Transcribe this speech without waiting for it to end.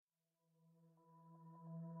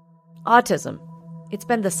Autism. It's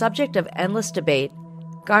been the subject of endless debate,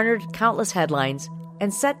 garnered countless headlines,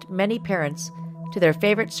 and sent many parents to their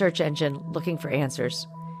favorite search engine looking for answers.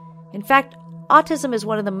 In fact, autism is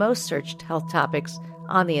one of the most searched health topics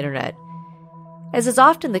on the internet. As is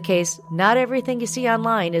often the case, not everything you see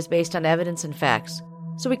online is based on evidence and facts.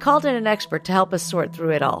 So we called in an expert to help us sort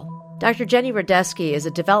through it all. Dr. Jenny Radesky is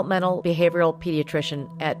a developmental behavioral pediatrician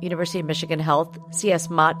at University of Michigan Health, C.S.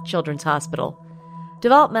 Mott Children's Hospital.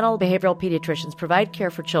 Developmental behavioral pediatricians provide care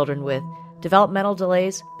for children with developmental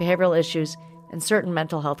delays, behavioral issues, and certain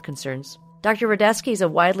mental health concerns. Dr. Radesky is a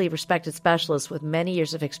widely respected specialist with many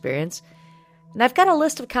years of experience, and I've got a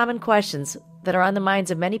list of common questions that are on the minds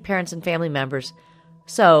of many parents and family members.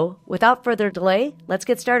 So, without further delay, let's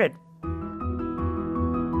get started.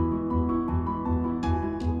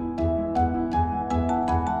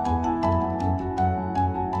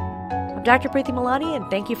 I'm Dr. Preeti Malani, and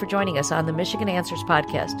thank you for joining us on the Michigan Answers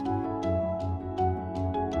podcast.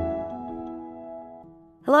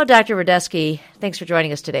 Hello, Dr. Radesky. Thanks for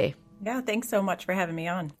joining us today. Yeah, thanks so much for having me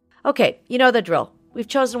on. Okay, you know the drill. We've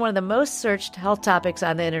chosen one of the most searched health topics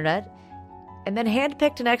on the internet and then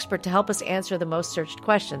handpicked an expert to help us answer the most searched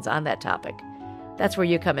questions on that topic. That's where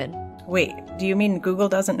you come in. Wait, do you mean Google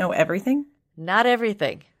doesn't know everything? Not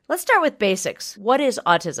everything. Let's start with basics. What is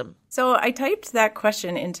autism? So I typed that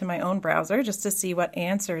question into my own browser just to see what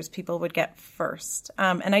answers people would get first.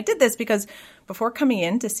 And I did this because before coming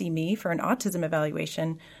in to see me for an autism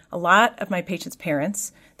evaluation, a lot of my patients'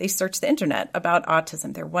 parents, they search the internet about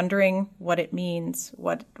autism. They're wondering what it means,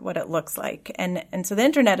 what it looks like. And so the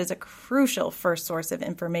internet is a crucial first source of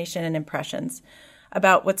information and impressions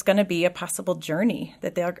about what's going to be a possible journey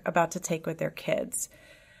that they're about to take with their kids.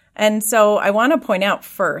 And so I want to point out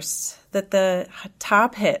first that the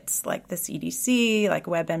top hits like the CDC, like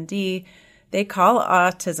WebMD, they call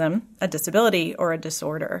autism a disability or a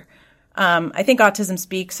disorder. I think Autism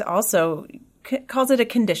Speaks also calls it a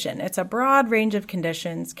condition. It's a broad range of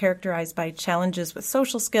conditions characterized by challenges with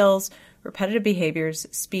social skills, repetitive behaviors,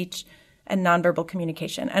 speech, and nonverbal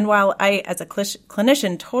communication. And while I, as a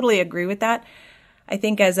clinician, totally agree with that, I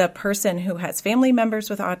think as a person who has family members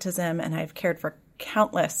with autism, and I've cared for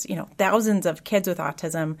countless, thousands of kids with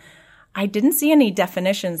autism, I didn't see any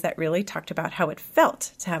definitions that really talked about how it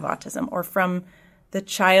felt to have autism or from the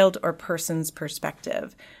child or person's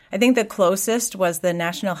perspective. I think the closest was the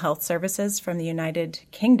National Health Services from the United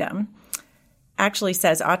Kingdom actually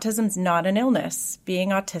says autism's not an illness. Being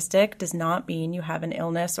autistic does not mean you have an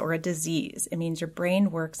illness or a disease. It means your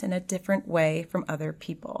brain works in a different way from other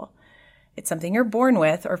people. It's something you're born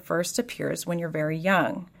with or first appears when you're very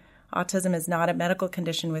young. Autism is not a medical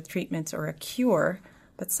condition with treatments or a cure,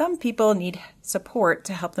 but some people need support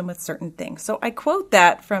to help them with certain things. So I quote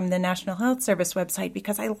that from the National Health Service website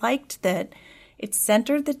because I liked that it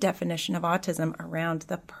centered the definition of autism around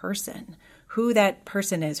the person, who that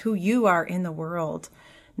person is, who you are in the world,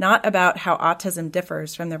 not about how autism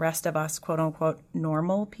differs from the rest of us, quote unquote,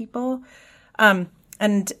 normal people.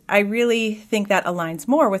 And I really think that aligns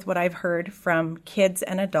more with what I've heard from kids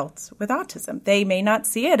and adults with autism. They may not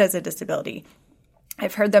see it as a disability.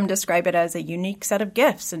 I've heard them describe it as a unique set of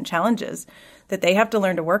gifts and challenges that they have to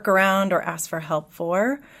learn to work around or ask for help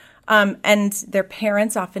for. And their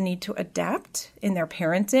parents often need to adapt in their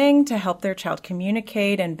parenting to help their child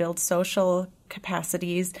communicate and build social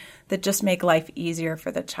capacities that just make life easier for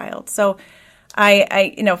the child. So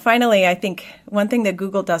finally, I think one thing that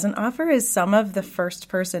Google doesn't offer is some of the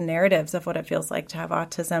first-person narratives of what it feels like to have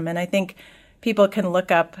autism. And I think people can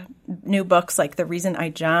look up new books like The Reason I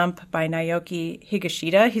Jump by Naoki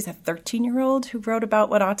Higashida. He's a 13-year-old who wrote about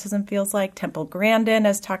what autism feels like. Temple Grandin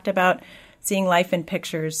has talked about seeing life in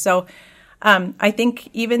pictures. So I think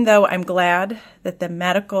even though I'm glad that the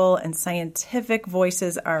medical and scientific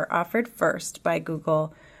voices are offered first by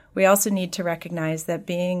Google, we also need to recognize that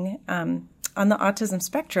being on the autism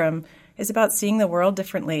spectrum is about seeing the world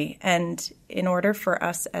differently. And in order for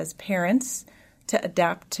us as parents to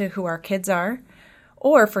adapt to who our kids are,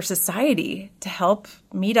 or for society to help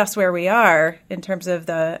meet us where we are in terms of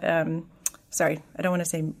the, I don't want to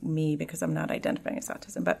say me because I'm not identifying as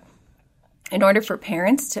autism, but in order for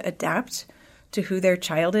parents to adapt to who their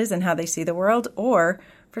child is and how they see the world, or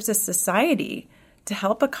for society to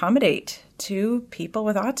help accommodate to people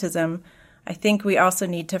with autism, I think we also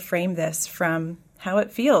need to frame this from how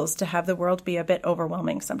it feels to have the world be a bit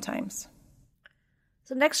overwhelming sometimes.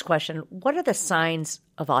 So next question, what are the signs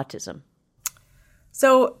of autism?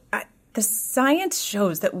 So the science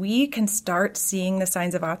shows that we can start seeing the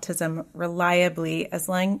signs of autism reliably as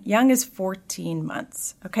young as 14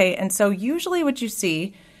 months. Okay, and so usually what you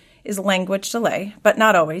see is language delay, but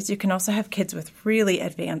not always. You can also have kids with really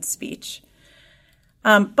advanced speech.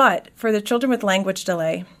 But for the children with language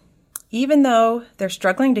delay, even though they're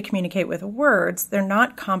struggling to communicate with words, they're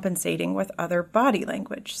not compensating with other body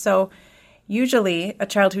language. So usually a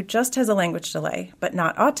child who just has a language delay, but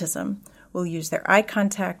not autism, will use their eye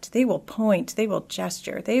contact, they will point, they will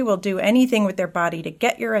gesture, they will do anything with their body to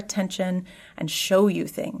get your attention and show you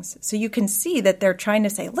things. So you can see that they're trying to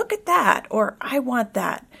say, look at that, or I want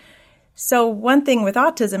that. So one thing with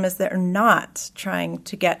autism is they're not trying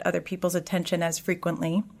to get other people's attention as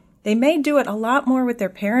frequently. They may do it a lot more with their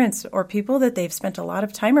parents or people that they've spent a lot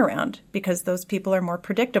of time around because those people are more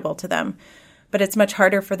predictable to them. But it's much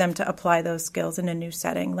harder for them to apply those skills in a new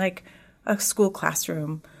setting, like a school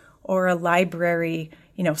classroom or a library,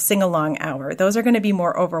 sing-along hour. Those are going to be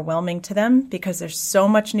more overwhelming to them because there's so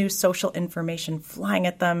much new social information flying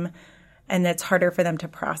at them, and it's harder for them to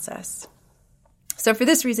process. So for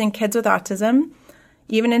this reason, kids with autism,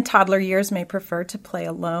 even in toddler years, may prefer to play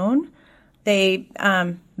alone. They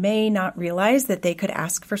may not realize that they could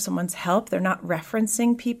ask for someone's help. They're not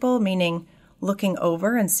referencing people, meaning looking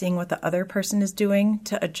over and seeing what the other person is doing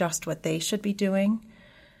to adjust what they should be doing.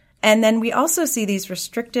 And then we also see these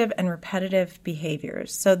restrictive and repetitive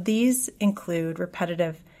behaviors. So these include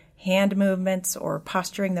repetitive hand movements or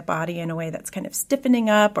posturing the body in a way that's kind of stiffening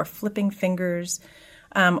up or flipping fingers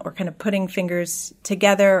or kind of putting fingers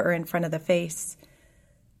together or in front of the face.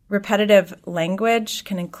 Repetitive language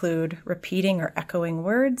can include repeating or echoing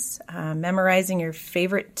words, memorizing your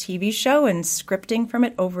favorite TV show and scripting from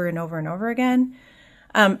it over and over and over again.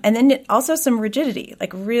 And then also some rigidity,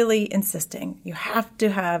 like really insisting. You have to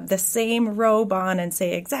have the same robe on and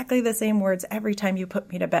say exactly the same words every time you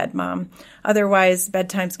put me to bed, Mom. Otherwise,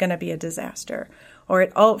 bedtime's going to be a disaster.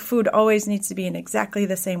 Or food always needs to be in exactly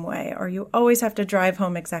the same way. Or you always have to drive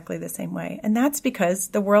home exactly the same way. And that's because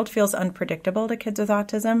the world feels unpredictable to kids with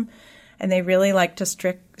autism. And they really like to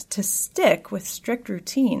stick with strict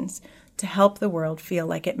routines to help the world feel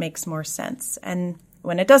like it makes more sense. And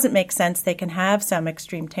when it doesn't make sense, they can have some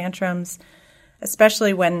extreme tantrums,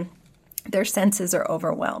 especially when their senses are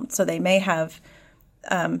overwhelmed. So they may have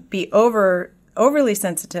be overly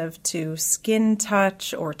sensitive to skin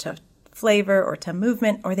touch or to flavor or to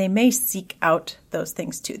movement, or they may seek out those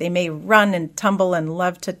things too. They may run and tumble and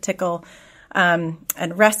love to tickle and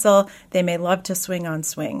wrestle. They may love to swing on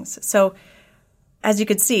swings. So as you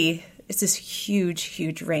could see, it's this huge,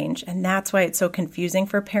 huge range. And that's why it's so confusing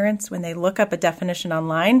for parents when they look up a definition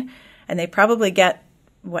online, and they probably get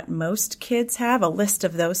what most kids have, a list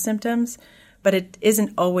of those symptoms, but it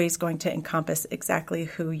isn't always going to encompass exactly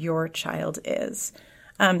who your child is.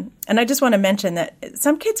 And I just want to mention that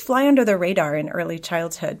some kids fly under the radar in early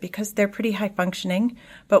childhood because they're pretty high functioning,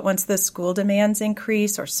 but once the school demands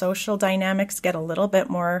increase or social dynamics get a little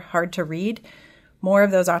bit more hard to read, more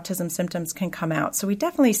of those autism symptoms can come out. So we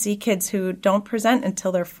definitely see kids who don't present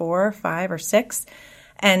until they're 4, 5, or 6.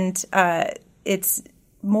 And it's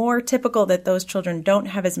more typical that those children don't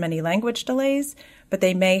have as many language delays, but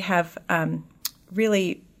they may have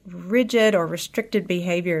really rigid or restricted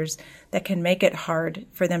behaviors that can make it hard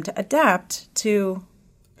for them to adapt to,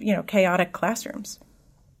 chaotic classrooms.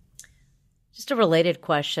 Just a related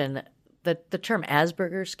question. The term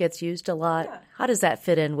Asperger's gets used a lot. Yeah. How does that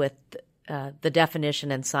fit in with the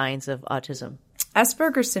definition and signs of autism?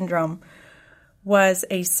 Asperger's syndrome was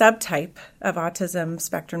a subtype of autism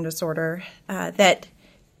spectrum disorder that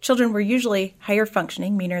children were usually higher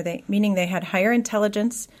functioning, meaning they had higher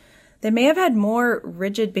intelligence. They may have had more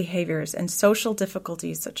rigid behaviors and social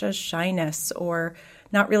difficulties such as shyness or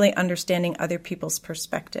not really understanding other people's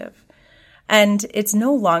perspective. And it's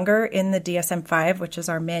no longer in the DSM-5, which is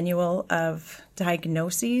our manual of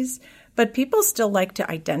diagnoses, but people still like to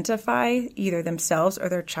identify either themselves or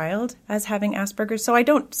their child as having Asperger's. So I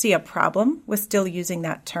don't see a problem with still using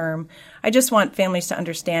that term. I just want families to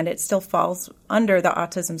understand it still falls under the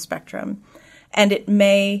autism spectrum. And it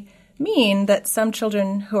may mean that some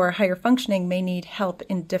children who are higher functioning may need help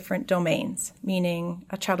in different domains, meaning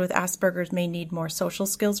a child with Asperger's may need more social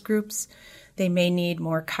skills groups. They may need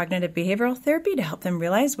more cognitive behavioral therapy to help them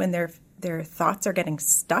realize when their thoughts are getting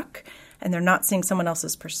stuck and they're not seeing someone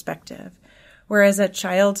else's perspective. Whereas a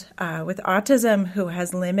child with autism who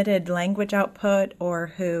has limited language output or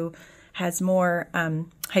who has more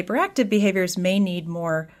hyperactive behaviors may need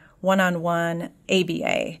more one-on-one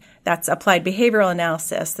ABA. That's applied behavioral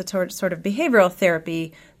analysis, the sort of behavioral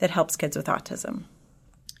therapy that helps kids with autism.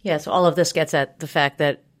 Yeah, so all of this gets at the fact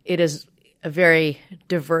that it is a very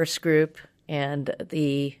diverse group and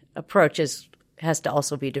the approach has to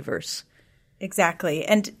also be diverse. Exactly.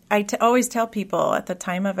 And I always tell people at the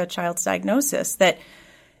time of a child's diagnosis that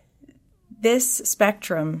This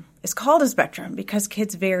spectrum is called a spectrum because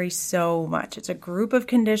kids vary so much. It's a group of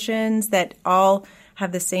conditions that all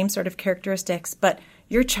have the same sort of characteristics, but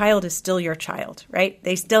your child is still your child, right?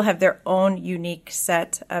 They still have their own unique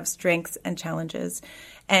set of strengths and challenges.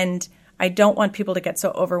 And I don't want people to get so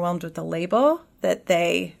overwhelmed with the label that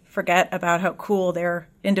they forget about how cool their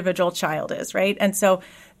individual child is, right? And so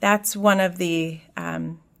that's one of the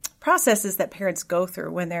processes that parents go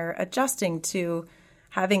through when they're adjusting to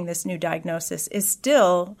having this new diagnosis, is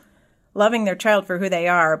still loving their child for who they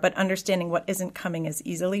are, but understanding what isn't coming as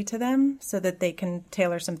easily to them so that they can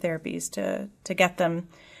tailor some therapies to get them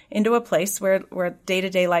into a place where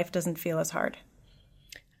day-to-day life doesn't feel as hard.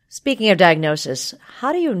 Speaking of diagnosis,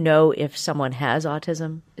 how do you know if someone has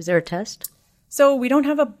autism? Is there a test? So we don't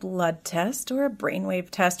have a blood test or a brainwave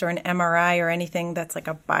test or an MRI or anything that's like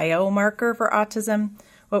a biomarker for autism.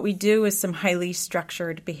 What we do is some highly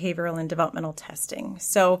structured behavioral and developmental testing.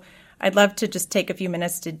 So I'd love to just take a few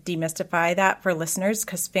minutes to demystify that for listeners,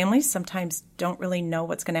 because families sometimes don't really know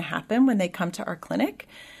what's going to happen when they come to our clinic.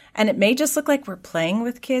 And it may just look like we're playing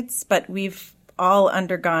with kids, but we've all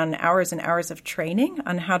undergone hours and hours of training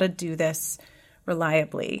on how to do this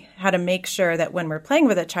reliably, how to make sure that when we're playing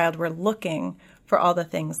with a child, we're looking for all the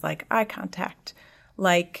things like eye contact,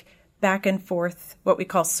 like back and forth, what we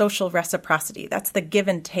call social reciprocity. That's the give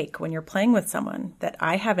and take when you're playing with someone, that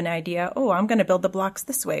I have an idea, oh, I'm going to build the blocks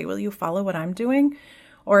this way. Will you follow what I'm doing?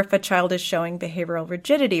 Or if a child is showing behavioral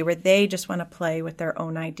rigidity where they just want to play with their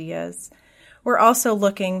own ideas. We're also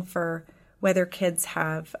looking for whether kids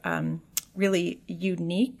have really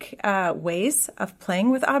unique ways of playing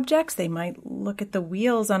with objects. They might look at the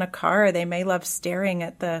wheels on a car. They may love staring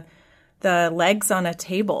at the legs on a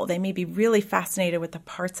table. They may be really fascinated with the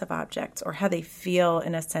parts of objects or how they feel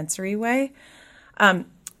in a sensory way.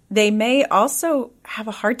 They may also have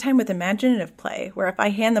a hard time with imaginative play, where if I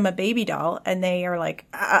hand them a baby doll and they are like,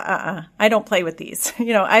 I don't play with these.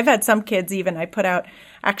 I've had some kids even, I put out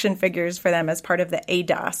action figures for them as part of the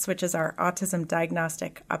ADOS, which is our Autism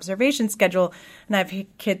Diagnostic Observation Schedule. And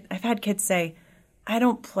I've had kids say, I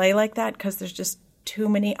don't play like that because there's just too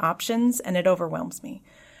many options and it overwhelms me.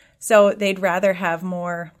 So they'd rather have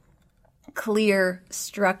more clear,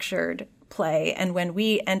 structured play. And when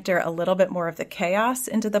we enter a little bit more of the chaos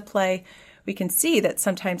into the play, we can see that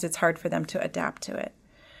sometimes it's hard for them to adapt to it.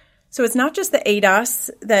 So it's not just the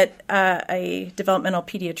ADOS that a developmental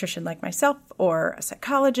pediatrician like myself or a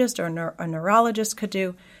psychologist or a neurologist could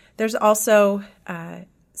do. There's also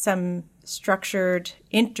some structured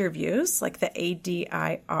interviews like the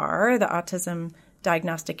ADIR, the Autism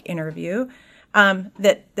Diagnostic Interview,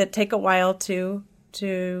 that take a while to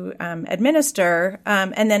administer.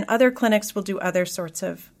 And then other clinics will do other sorts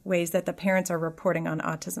of ways that the parents are reporting on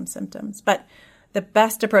autism symptoms. But the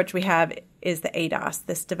best approach we have is the ADOS,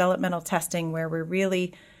 this developmental testing where we're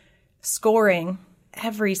really scoring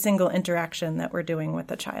every single interaction that we're doing with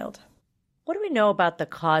the child. What do we know about the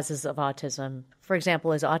causes of autism? For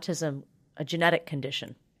example, is autism a genetic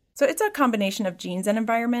condition? So it's a combination of genes and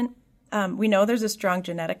environment. We know there's a strong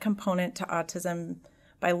genetic component to autism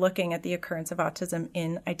by looking at the occurrence of autism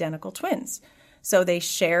in identical twins. So they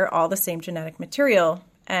share all the same genetic material,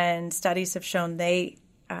 and studies have shown they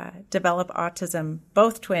develop autism,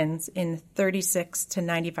 both twins, in 36 to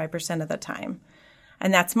 95% of the time.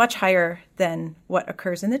 And that's much higher than what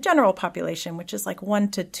occurs in the general population, which is like 1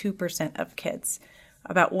 to 2% of kids.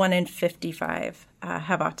 About 1 in 55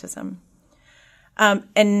 have autism.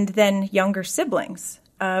 And then younger siblings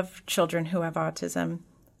of children who have autism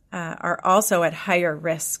are also at higher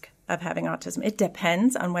risk of having autism. It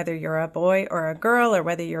depends on whether you're a boy or a girl, or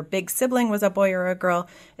whether your big sibling was a boy or a girl.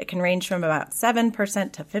 It can range from about 7%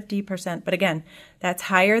 to 50%. But again, that's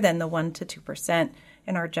higher than the 1 to 2%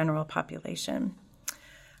 in our general population.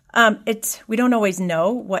 We don't always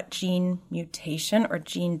know what gene mutation or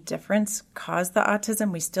gene difference caused the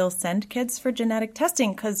autism. We still send kids for genetic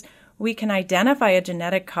testing because we can identify a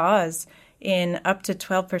genetic cause in up to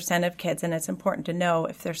 12% of kids, and it's important to know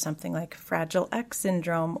if there's something like Fragile X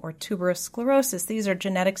syndrome or tuberous sclerosis. These are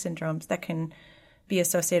genetic syndromes that can be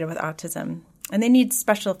associated with autism, and they need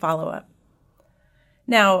special follow-up.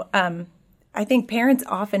 Now, I think parents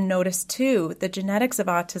often notice, too, the genetics of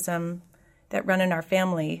autism that run in our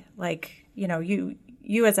family. Like,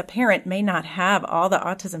 you as a parent may not have all the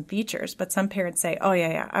autism features, but some parents say, oh,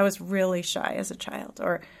 yeah, I was really shy as a child,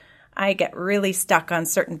 or I get really stuck on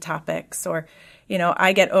certain topics, or,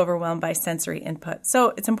 I get overwhelmed by sensory input.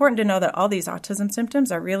 So it's important to know that all these autism symptoms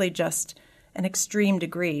are really just an extreme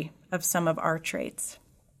degree of some of our traits.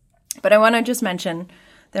 But I want to just mention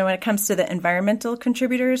that when it comes to the environmental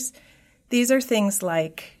contributors, these are things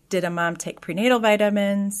like Did a mom take prenatal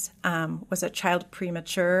vitamins? Was a child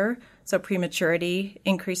premature? So prematurity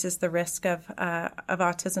increases the risk of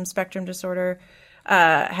autism spectrum disorder.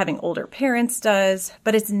 Having older parents does,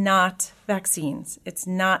 but it's not vaccines. It's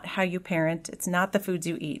not how you parent. It's not the foods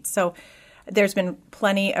you eat. So there's been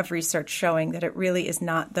plenty of research showing that it really is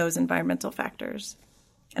not those environmental factors.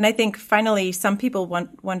 And I think finally, some people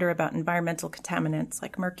wonder about environmental contaminants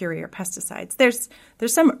like mercury or pesticides.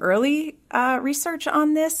 There's some early research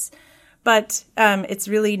on this, but it's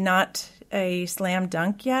really not a slam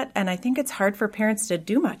dunk yet. And I think it's hard for parents to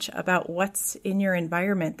do much about what's in your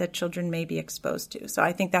environment that children may be exposed to. So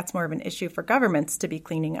I think that's more of an issue for governments to be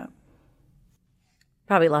cleaning up.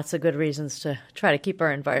 Probably lots of good reasons to try to keep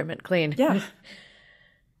our environment clean. Yeah.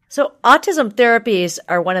 So autism therapies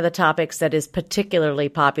are one of the topics that is particularly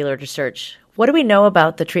popular to search. What do we know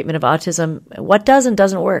about the treatment of autism? What does and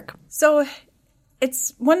doesn't work? So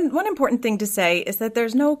it's one important thing to say is that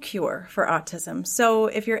there's no cure for autism. So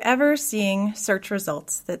if you're ever seeing search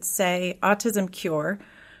results that say autism cure,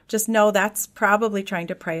 just know that's probably trying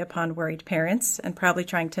to prey upon worried parents and probably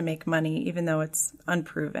trying to make money, even though it's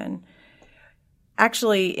unproven.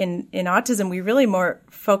 Actually, in autism, we really more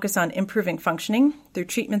focus on improving functioning through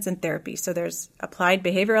treatments and therapy. So there's applied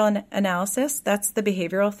behavioral analysis. That's the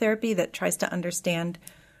behavioral therapy that tries to understand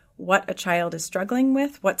what a child is struggling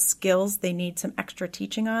with, what skills they need some extra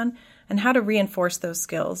teaching on, and how to reinforce those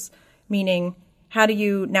skills, meaning how do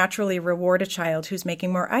you naturally reward a child who's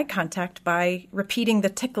making more eye contact by repeating the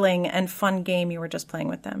tickling and fun game you were just playing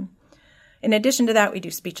with them. In addition to that, we do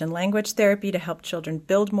speech and language therapy to help children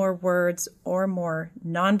build more words or more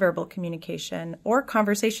nonverbal communication or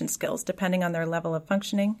conversation skills, depending on their level of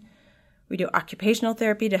functioning. We do occupational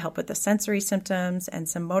therapy to help with the sensory symptoms and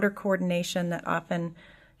some motor coordination that often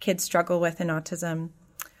kids struggle with in autism.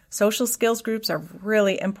 Social skills groups are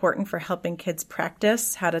really important for helping kids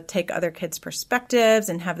practice how to take other kids' perspectives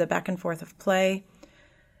and have the back and forth of play.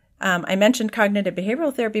 I mentioned cognitive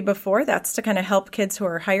behavioral therapy before. That's to kind of help kids who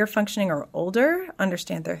are higher functioning or older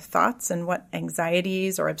understand their thoughts and what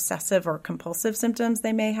anxieties or obsessive or compulsive symptoms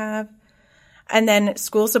they may have. And then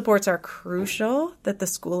school supports are crucial, that the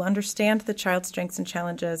school understand the child's strengths and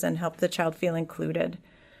challenges and help the child feel included.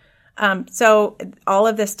 So all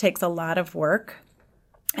of this takes a lot of work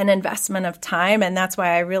and investment of time, and that's why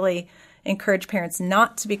I really encourage parents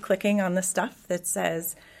not to be clicking on the stuff that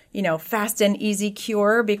says, fast and easy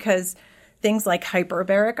cure, because things like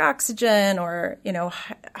hyperbaric oxygen or,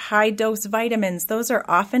 high dose vitamins, those are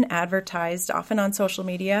often advertised, often on social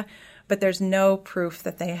media, but there's no proof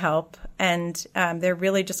that they help. And they're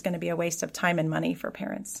really just going to be a waste of time and money for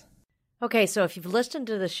parents. Okay, so if you've listened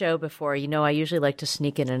to the show before, I usually like to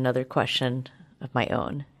sneak in another question of my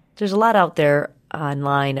own. There's a lot out there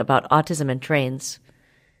online about autism and trains.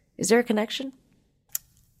 Is there a connection?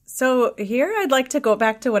 So here I'd like to go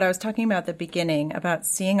back to what I was talking about at the beginning about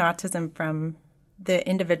seeing autism from the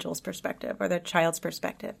individual's perspective or the child's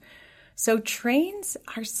perspective. So trains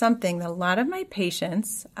are something that a lot of my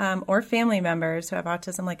patients or family members who have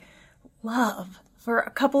autism love for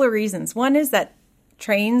a couple of reasons. One is that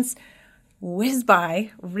trains whiz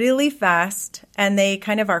by really fast and they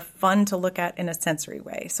kind of are fun to look at in a sensory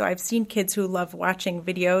way. So I've seen kids who love watching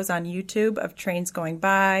videos on YouTube of trains going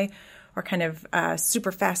by or kind of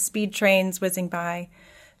super fast speed trains whizzing by.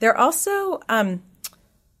 They're also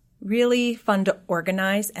really fun to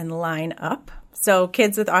organize and line up. So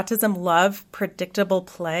kids with autism love predictable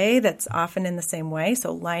play that's often in the same way.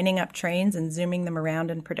 So lining up trains and zooming them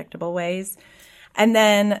around in predictable ways. And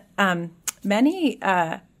then many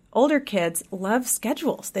older kids love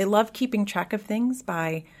schedules. They love keeping track of things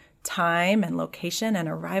by time and location and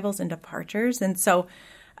arrivals and departures. And so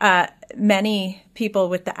many people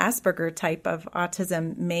with the Asperger type of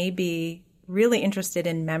autism may be really interested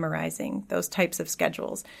in memorizing those types of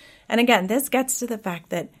schedules. And again, this gets to the fact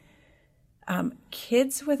that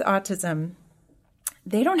kids with autism,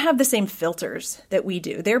 they don't have the same filters that we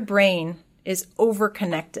do. Their brain is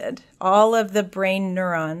overconnected. All of the brain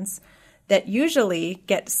neurons that usually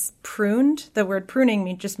get pruned, the word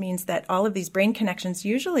pruning just means that all of these brain connections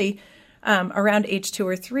usually around age 2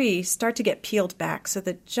 or 3 start to get peeled back so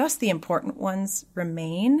that just the important ones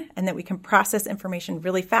remain and that we can process information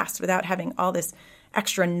really fast without having all this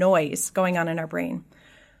extra noise going on in our brain.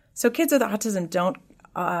 So kids with autism don't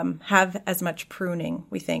have as much pruning,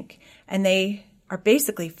 we think, and they are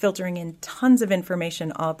basically filtering in tons of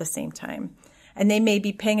information all at the same time. And they may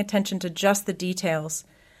be paying attention to just the details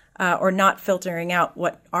or not filtering out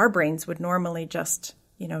what our brains would normally just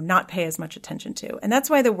not pay as much attention to. And that's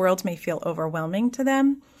why the world may feel overwhelming to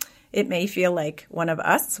them. It may feel like one of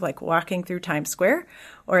us, like walking through Times Square,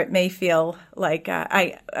 or it may feel like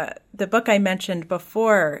the book I mentioned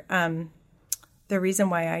before, The Reason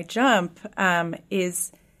Why I Jump,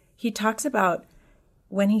 is he talks about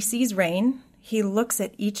when he sees rain, he looks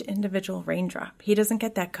at each individual raindrop. He doesn't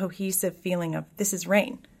get that cohesive feeling of, this is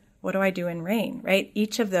rain. What do I do in rain, right?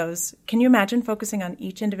 Each of those, can you imagine focusing on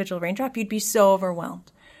each individual raindrop? You'd be so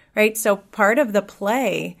overwhelmed, right? So part of the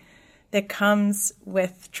play that comes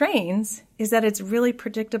with trains is that it's really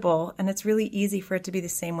predictable and it's really easy for it to be the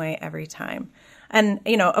same way every time. And,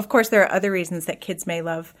 of course, there are other reasons that kids may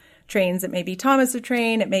love trains. It may be Thomas the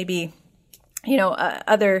Train. It may be,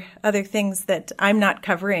 other things that I'm not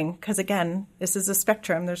covering because, again, this is a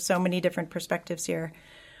spectrum. There's so many different perspectives here.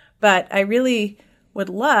 But I really would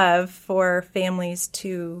love for families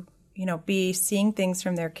to be seeing things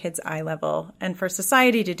from their kids' eye level, and for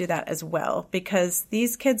society to do that as well, because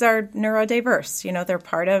these kids are neurodiverse. They're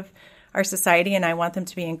part of our society, and I want them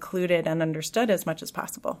to be included and understood as much as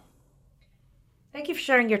possible. Thank you for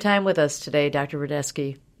sharing your time with us today, Dr.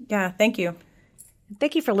 Rudetsky. Yeah, thank you.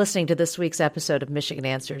 Thank you for listening to this week's episode of Michigan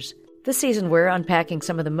Answers. This season, we're unpacking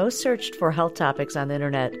some of the most searched for health topics on the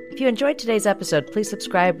internet. If you enjoyed today's episode, please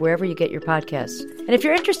subscribe wherever you get your podcasts. And if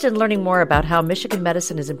you're interested in learning more about how Michigan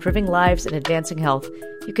medicine is improving lives and advancing health,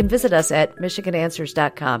 you can visit us at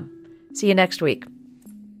michigananswers.com. See you next week.